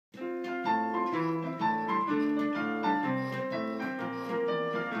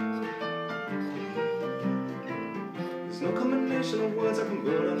No combination of words I can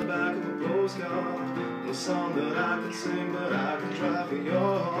put on the back of a postcard. No song that I can sing, but I can try for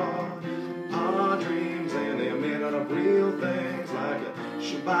your heart. Our dreams, and they are made out of real things, like a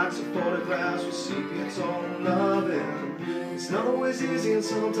shoebox of photographs with sepia tone loving. It's not always easy, and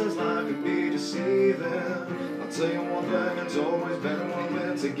sometimes life can be deceiving. I'll tell you one thing, it's always better when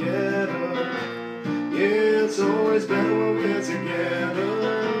we're together. Yeah, it's always better when we're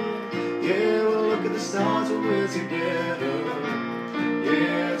together. Yeah, we'll look at the stars when we're together.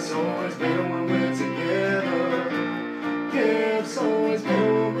 Yeah, it's always better when we're together. Yeah, it's always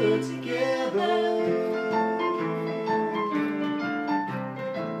better when we're together.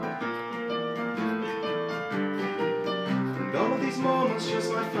 And all of these moments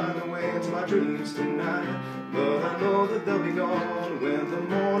just might find their way into my dreams tonight. But I know that they'll be gone when the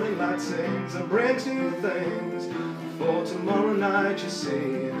morning light sings and brings new things. For tomorrow night you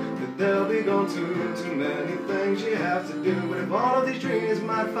see that they'll be gone too many things you have to do. But if all of these dreams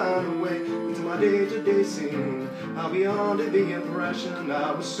might find a way into my day-to-day scene, I'll be under the impression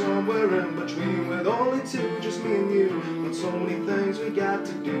I was somewhere in between, with only two, just me and you. But so many things we got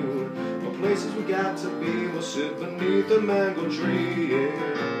to do, or places we got to be. We'll sit beneath the mango tree,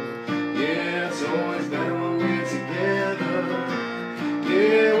 yeah, it's always better when we're together.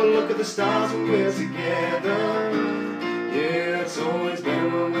 Yeah, we'll look at the stars when we're together. Yeah, it's always better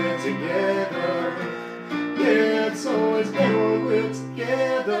when we're together. Yeah, it's always better when we're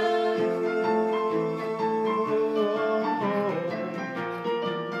together.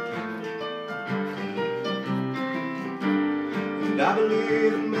 And I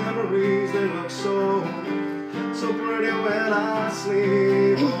believe in memories, they look so pretty when I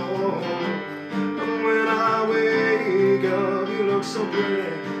sleep. Oh, and when I wake up, you look so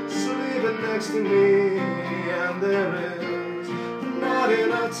pretty, sleeping next to me. And there is not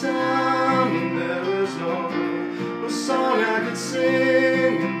enough time, and there is no song I could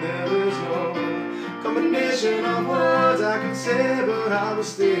sing, and there is no combination of words I could say, but I will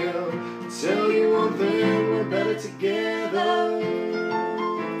still tell you one thing: we're better together.